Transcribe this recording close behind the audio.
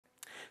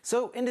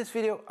So in this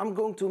video I'm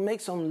going to make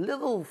some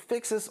little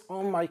fixes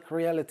on my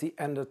Creality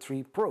Ender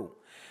 3 Pro.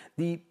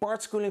 The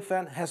parts cooling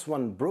fan has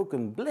one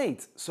broken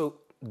blade,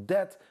 so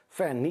that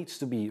fan needs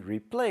to be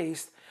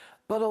replaced.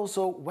 But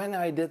also when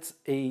I did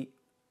a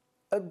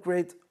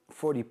upgrade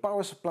for the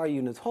power supply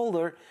unit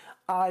holder,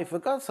 I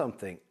forgot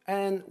something.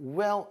 And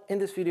well, in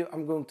this video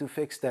I'm going to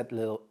fix that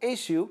little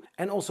issue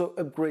and also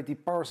upgrade the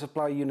power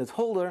supply unit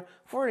holder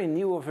for a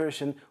newer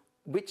version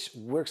which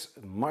works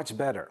much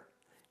better.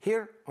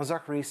 Here on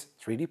Zachary's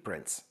 3D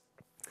Prints.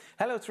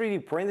 Hello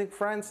 3D printing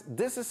friends,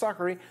 this is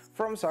Zachary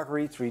from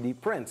Zachary 3D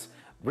Prints,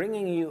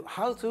 bringing you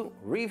how to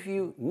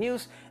review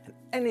news and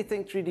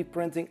anything 3D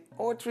printing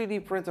or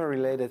 3D printer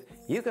related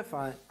you can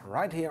find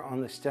right here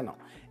on this channel.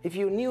 If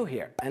you're new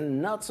here and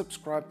not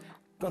subscribed,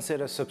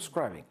 consider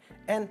subscribing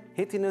and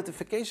hit the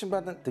notification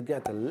button to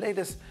get the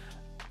latest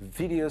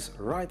videos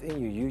right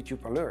in your YouTube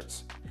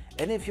alerts.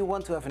 And if you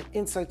want to have an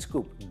inside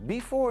scoop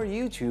before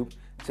YouTube,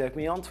 check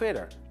me on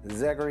Twitter,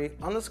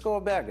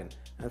 Zachary_Banggood,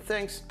 and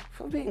thanks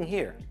for being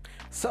here.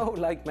 So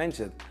like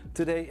mentioned,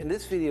 today in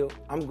this video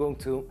I'm going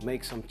to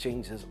make some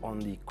changes on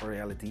the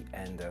Creality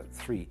Ender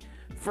 3.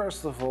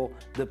 First of all,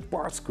 the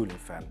parts cooling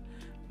fan.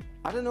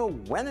 I don't know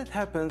when it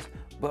happened,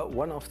 but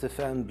one of the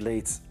fan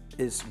blades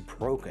is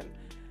broken,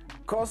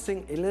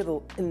 causing a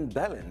little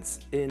imbalance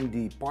in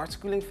the parts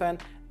cooling fan,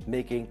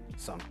 making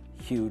some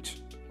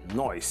huge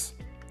noise.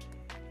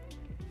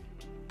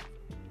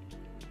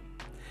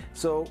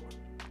 So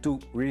to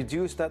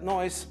reduce that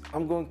noise,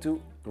 I'm going to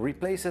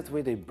replace it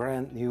with a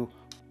brand new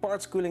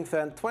parts cooling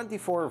fan.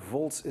 24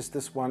 volts is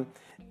this one.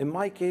 In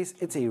my case,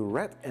 it's a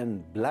red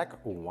and black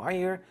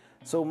wire.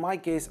 So in my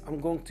case, I'm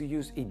going to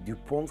use a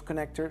DuPont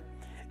connector,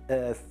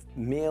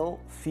 male,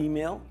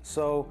 female.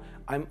 So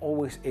I'm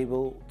always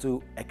able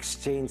to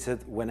exchange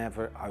it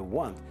whenever I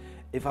want.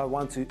 If I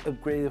want to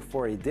upgrade it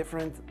for a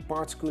different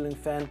parts cooling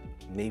fan,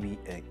 maybe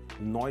a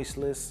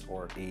noiseless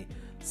or a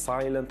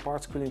silent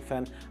parts cooling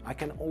fan, I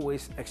can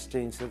always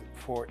exchange it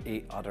for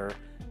a other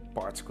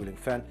parts cooling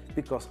fan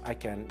because I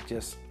can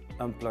just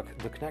unplug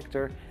the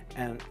connector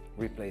and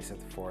replace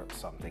it for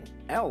something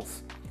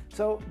else.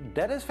 So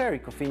that is very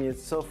convenient.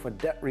 So for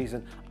that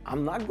reason,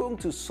 I'm not going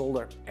to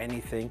solder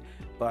anything,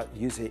 but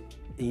use a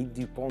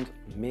DuPont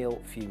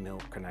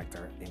male-female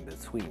connector in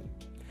between.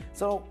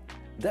 So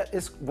that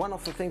is one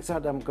of the things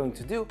that I'm going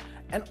to do.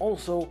 And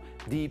also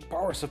the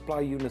power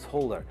supply unit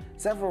holder.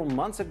 Several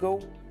months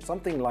ago,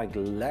 something like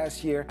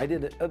last year, I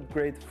did an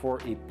upgrade for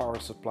a power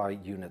supply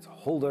unit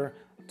holder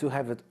to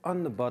have it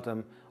on the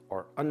bottom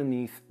or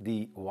underneath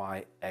the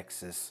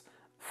Y-axis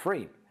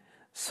frame.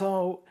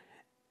 So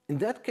in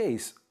that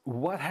case,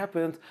 what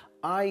happened?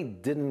 I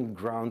didn't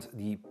ground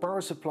the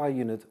power supply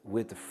unit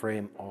with the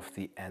frame of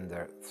the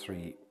Ender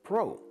 3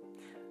 Pro.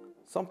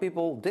 Some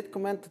people did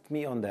comment at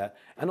me on that,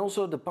 and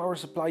also the power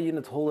supply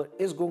unit holder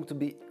is going to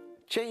be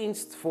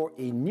changed for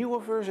a newer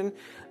version.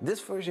 This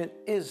version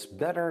is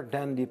better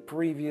than the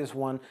previous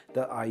one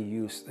that I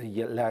used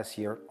last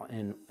year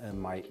in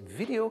my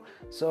video.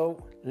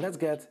 So let's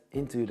get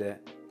into the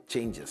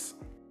changes.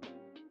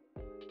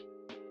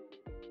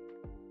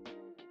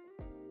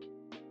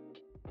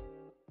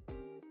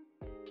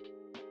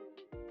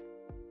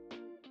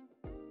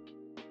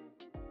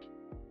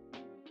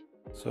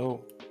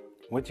 So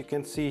what you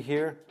can see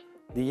here,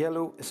 the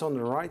yellow is on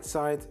the right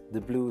side,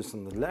 the blue is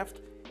on the left.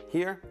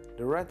 Here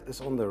the red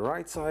is on the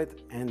right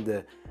side and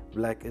the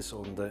black is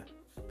on the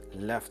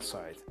left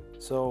side.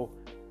 So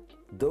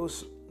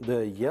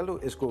the yellow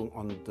is going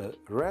on the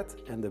red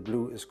and the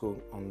blue is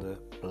going on the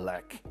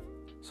black.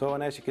 So,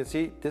 and as you can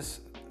see, this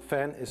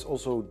fan is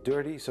also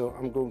dirty, so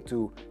I'm going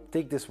to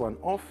take this one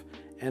off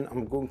and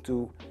I'm going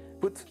to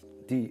put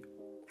the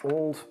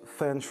old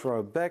fan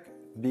shroud back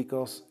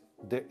because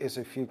there is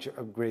a future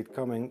upgrade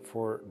coming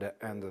for the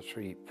Ender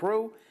 3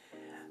 Pro.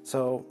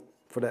 So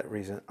for that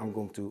reason, I'm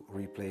going to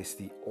replace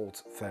the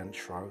old fan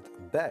shroud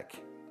back.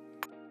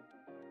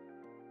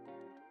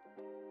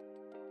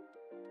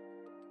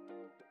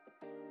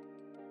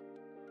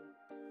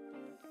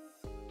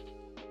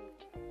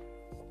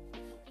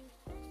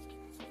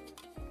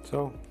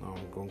 So now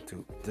I'm going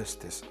to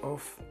dust this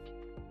off.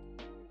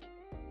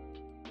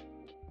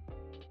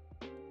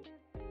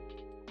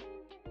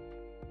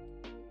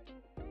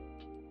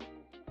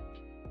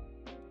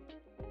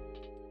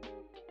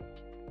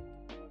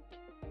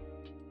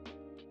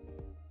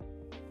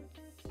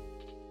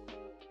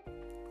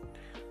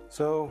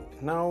 So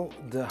now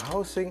the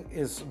housing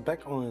is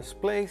back on its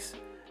place,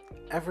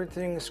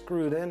 everything is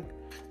screwed in,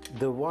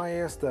 the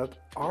wires that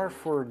are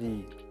for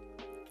the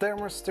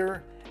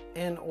thermistor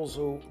and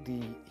also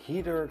the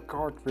heater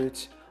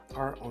cartridge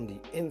are on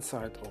the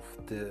inside of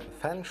the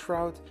fan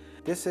shroud.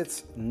 This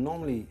sits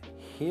normally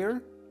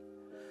here,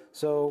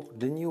 so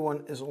the new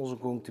one is also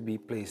going to be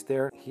placed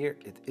there. Here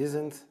it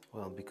isn't,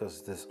 well,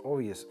 because it is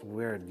obvious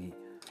where the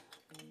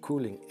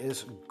cooling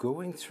is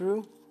going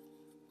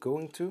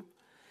to.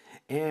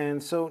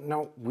 And so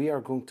now we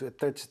are going to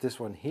attach this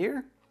one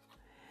here,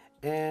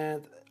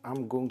 and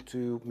I'm going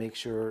to make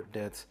sure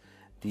that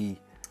the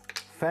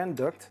fan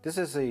duct, this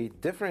is a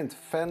different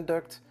fan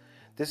duct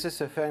This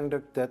is a fan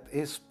duct that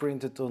is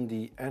printed on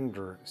the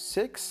Ender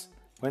 6.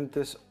 When it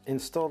is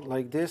installed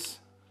like this,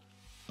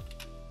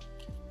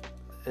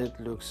 it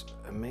looks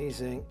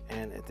amazing,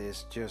 and it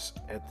is just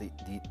at the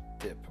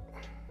tip.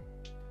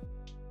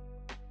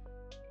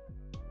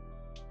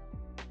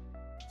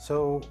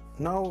 So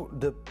now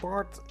the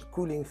part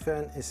cooling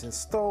fan is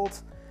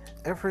installed.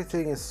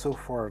 Everything is so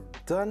far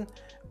done.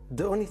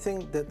 The only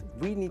thing that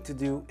we need to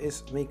do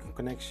is make a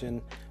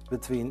connection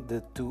between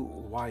the two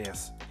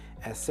wires.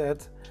 As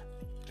said,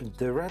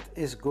 the red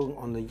is going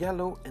on the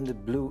yellow and the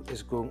blue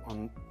is going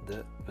on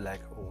the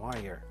black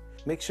wire.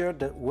 Make sure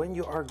that when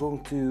you are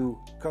going to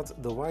cut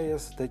the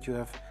wires that you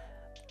have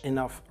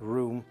enough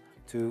room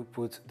to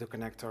put the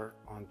connector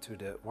onto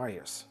the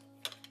wires.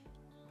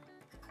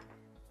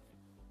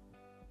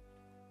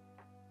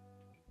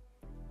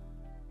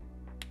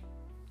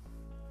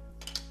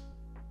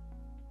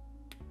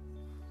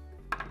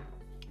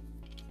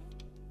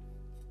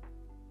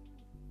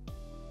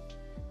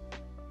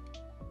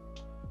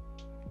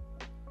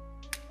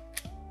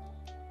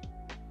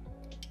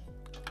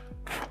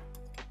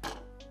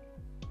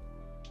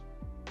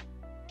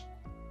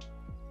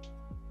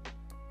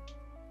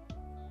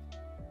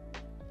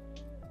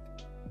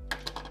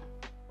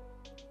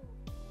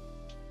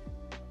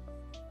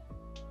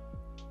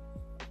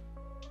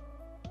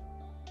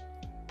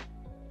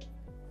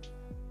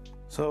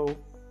 So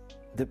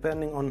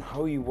depending on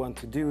how you want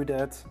to do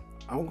that,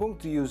 I'm going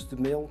to use the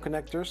male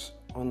connectors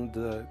on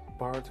the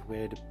part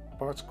where the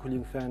parts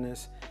cooling fan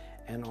is,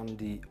 and on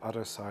the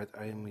other side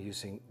I am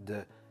using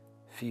the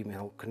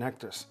female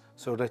connectors,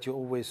 so that you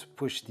always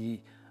push the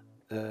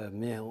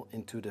male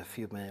into the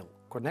female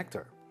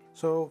connector.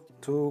 So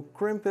to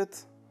crimp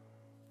it,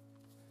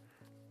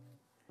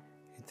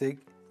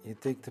 you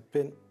take the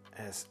pin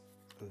as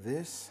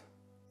this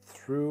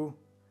through,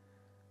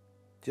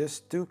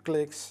 just 2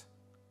 clicks,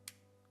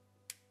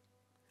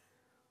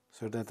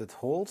 so that it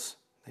holds.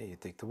 Then you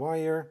take the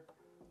wire,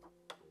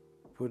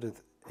 put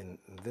it in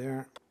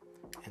there,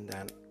 and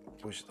then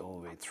push it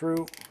all the way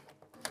through.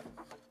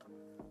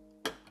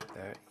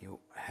 There you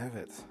have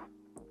it.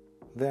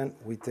 Then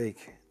we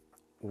take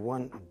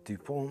one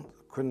DuPont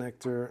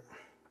connector.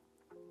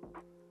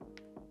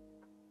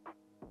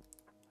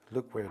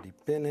 Look where the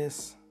pin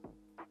is.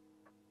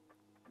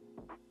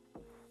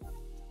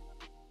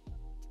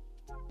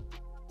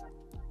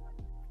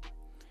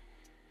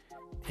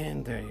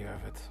 And there you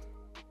have it.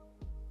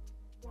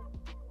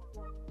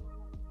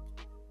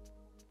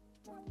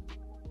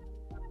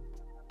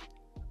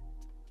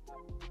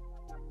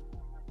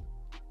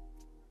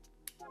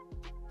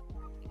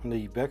 On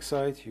the back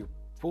side, you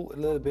pull a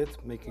little bit,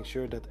 making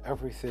sure that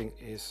everything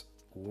is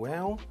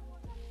well.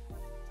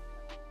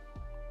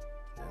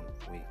 And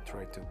we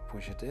try to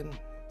push it in.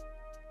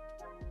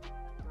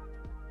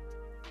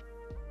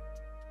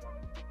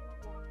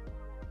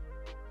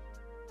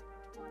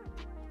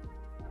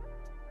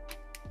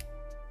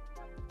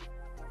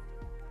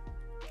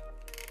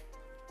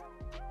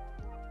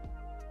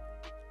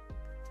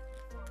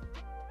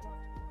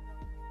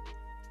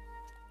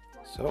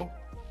 So.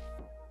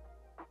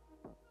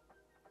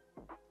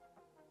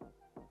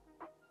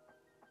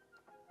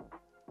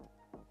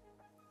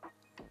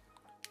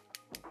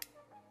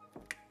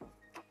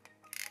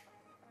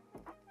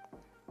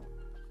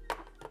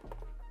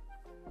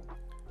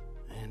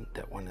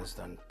 That one is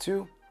done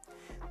too.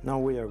 Now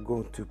we are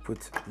going to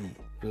put the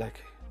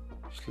black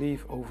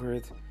sleeve over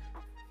it.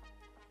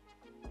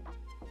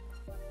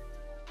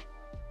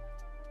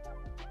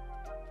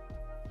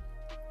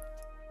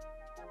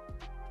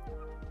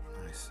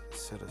 Nice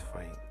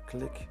satisfying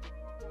click.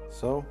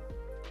 So,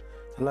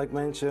 like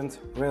mentioned,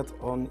 red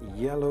on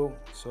yellow,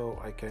 so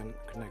I can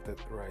connect it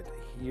right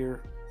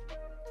here.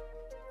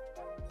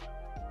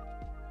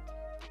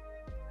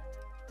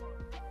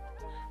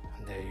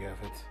 And there you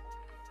have it.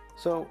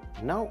 So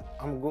now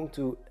I'm going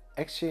to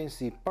exchange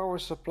the power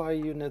supply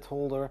unit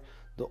holder,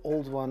 the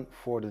old one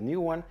for the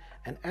new one,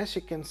 and as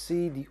you can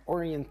see, the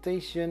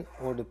orientation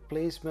or the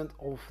placement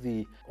of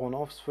the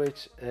on-off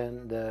switch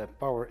and the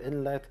power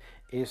inlet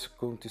is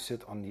going to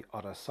sit on the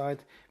other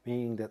side,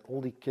 meaning that all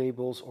the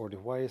cables or the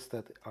wires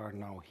that are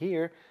now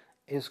here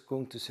is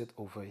going to sit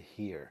over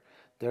here.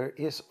 There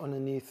is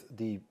underneath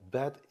the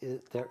bed,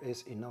 there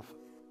is enough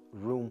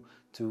room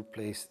to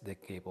place the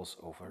cables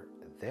over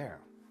there.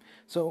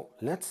 So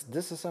let's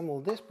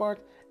disassemble this part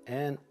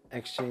and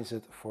exchange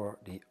it for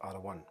the other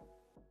one.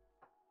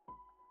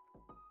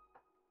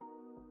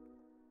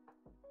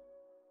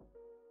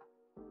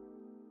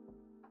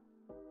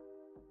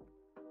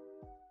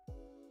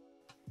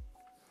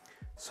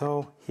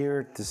 So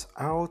here it is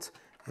out.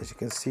 As you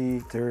can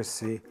see,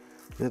 there's a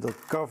little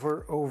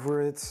cover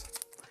over it,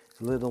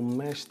 a little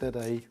mesh that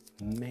I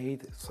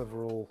made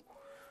several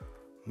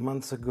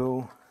months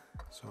ago.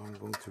 So I'm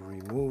going to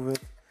remove it.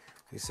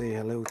 We say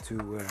hello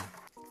to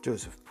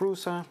Joseph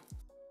Prusa.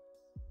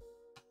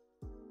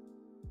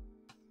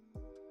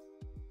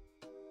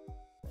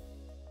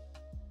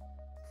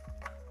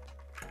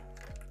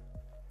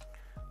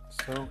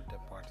 So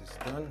that part is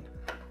done.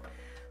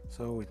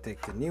 So we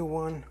take the new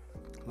one,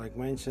 Like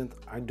mentioned,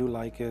 I do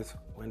like it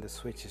when the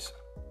switch is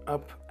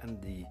up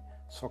and the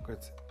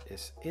socket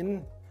is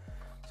in.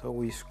 So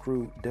we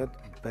screw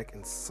that back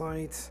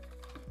inside,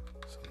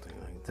 something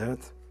like that.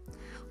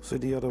 So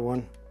the other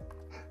one,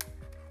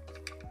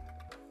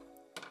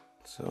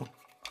 so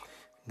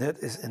that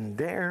is in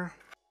there.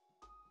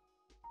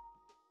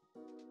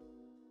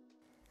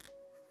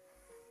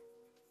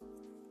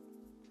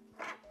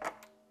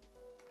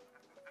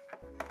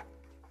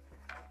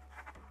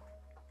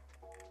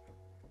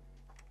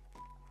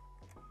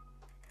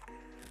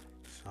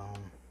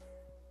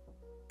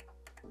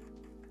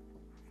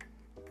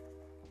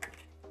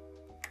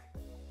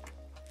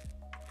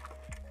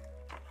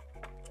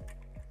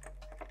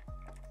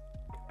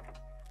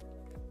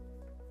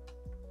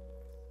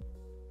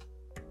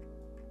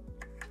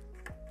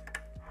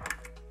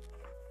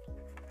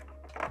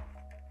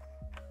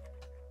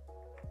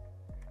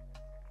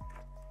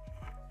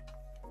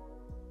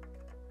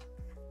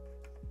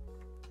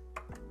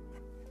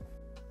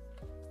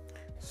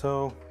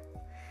 So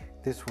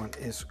this one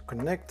is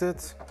connected.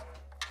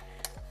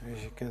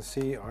 As you can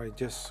see, I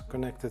just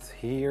connected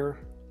here,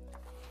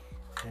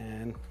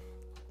 and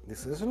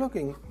this is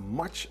looking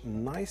much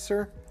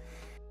nicer.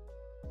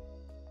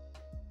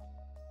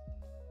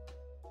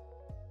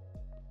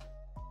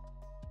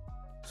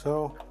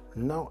 So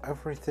now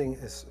everything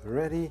is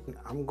ready.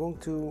 I'm going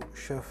to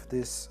shove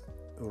this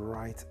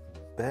right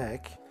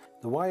back.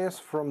 The wires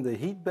from the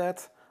heat bed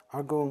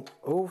are going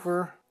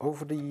over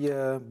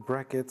the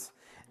bracket,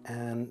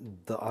 and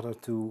the other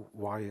two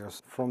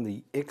wires from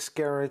the X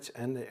carriage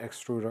and the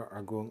extruder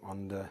are going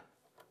on the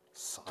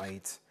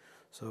side.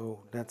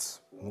 So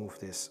let's move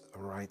this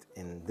right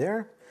in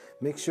there.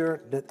 Make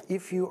sure that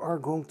if you are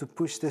going to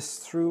push this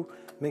through,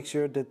 make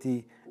sure that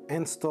the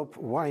end stop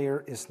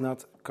wire is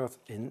not cut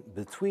in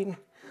between,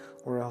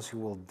 or else you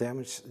will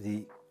damage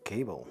the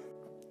cable.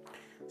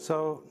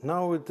 So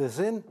now with this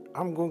in,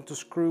 I'm going to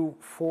screw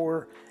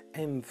 4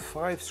 and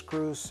 5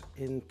 screws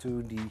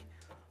into the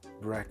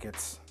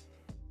brackets.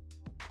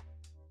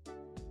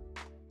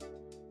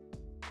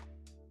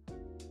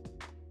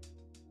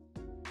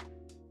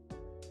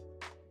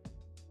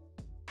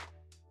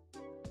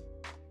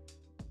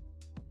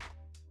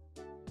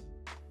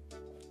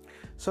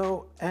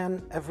 So,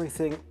 and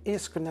everything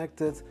is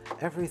connected,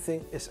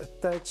 everything is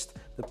attached.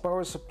 The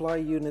power supply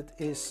unit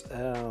is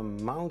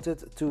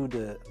mounted to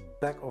the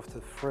back of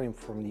the frame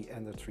from the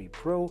Ender 3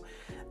 Pro.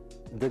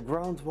 The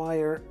ground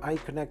wire I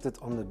connected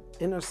on the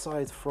inner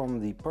side from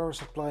the power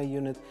supply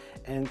unit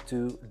and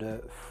to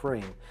the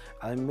frame.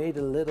 I made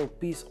a little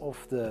piece of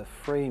the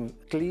frame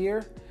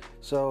clear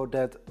so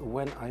that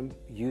when I'm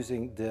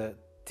using the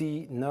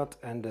T-nut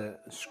and the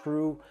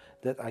screw,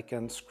 that I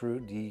can screw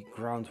the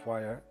ground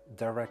wire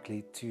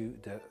directly to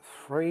the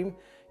frame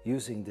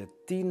using the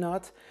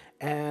T-nut.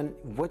 And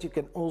what you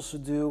can also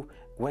do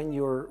when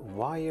your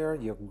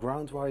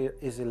ground wire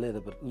is a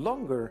little bit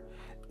longer,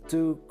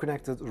 to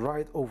connect it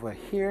right over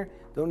here,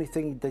 the only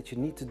thing that you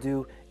need to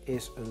do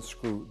is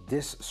unscrew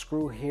this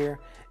screw here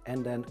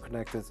and then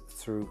connect it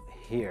through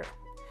here.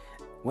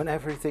 When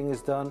everything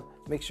is done,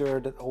 make sure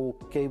that all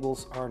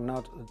cables are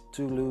not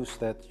too loose,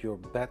 that your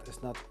bed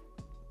is not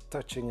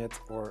touching it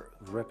or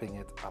ripping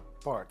it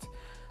apart.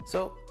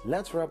 So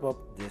let's wrap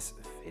up this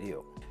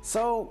video.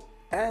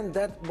 And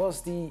that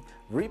was the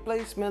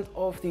replacement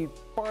of the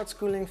parts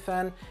cooling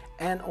fan,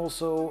 and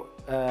also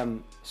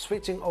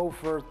switching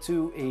over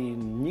to a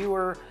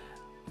newer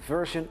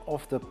version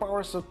of the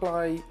power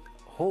supply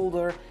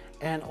holder,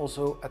 and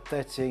also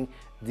attaching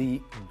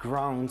the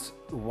ground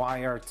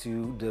wire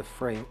to the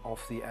frame of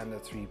the Ender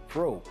 3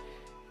 Pro.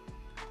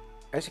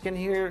 As you can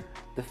hear,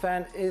 the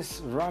fan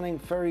is running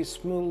very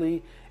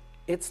smoothly.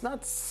 It's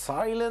not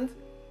silent,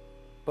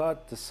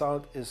 but the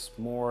sound is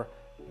more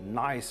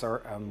nicer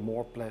and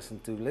more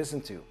pleasant to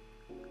listen to.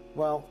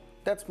 Well,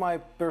 that's my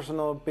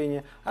personal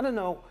opinion. I don't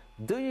know,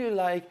 do you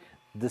like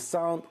the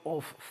sound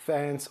of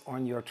fans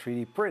on your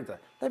 3D printer?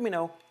 Let me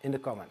know in the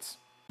comments.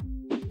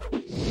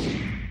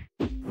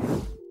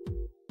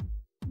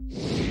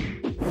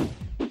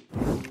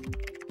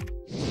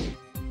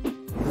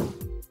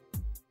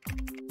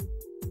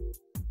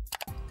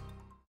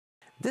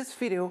 This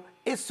video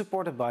is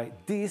supported by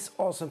these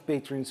awesome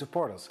Patreon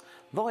supporters: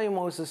 Volume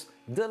Moses,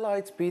 The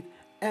Lightspeed,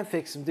 and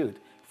Fixum Dude.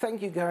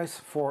 Thank you guys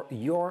for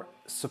your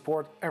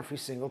support every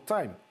single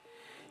time.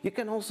 You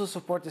can also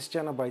support this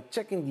channel by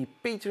checking the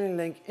Patreon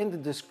link in the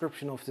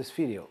description of this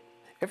video.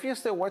 If you're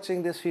still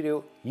watching this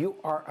video, you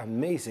are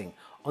amazing.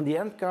 On the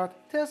end card,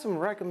 there's some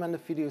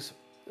recommended videos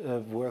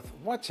worth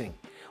watching.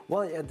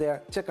 While you're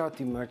there, check out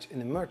the merch in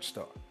the merch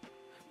store.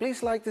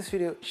 Please like this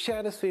video,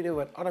 share this video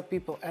with other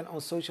people and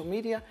on social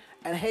media.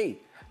 And hey,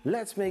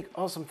 let's make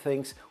awesome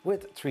things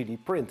with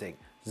 3D printing.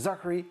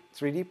 Zachary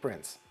 3D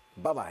Prints.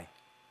 Bye bye.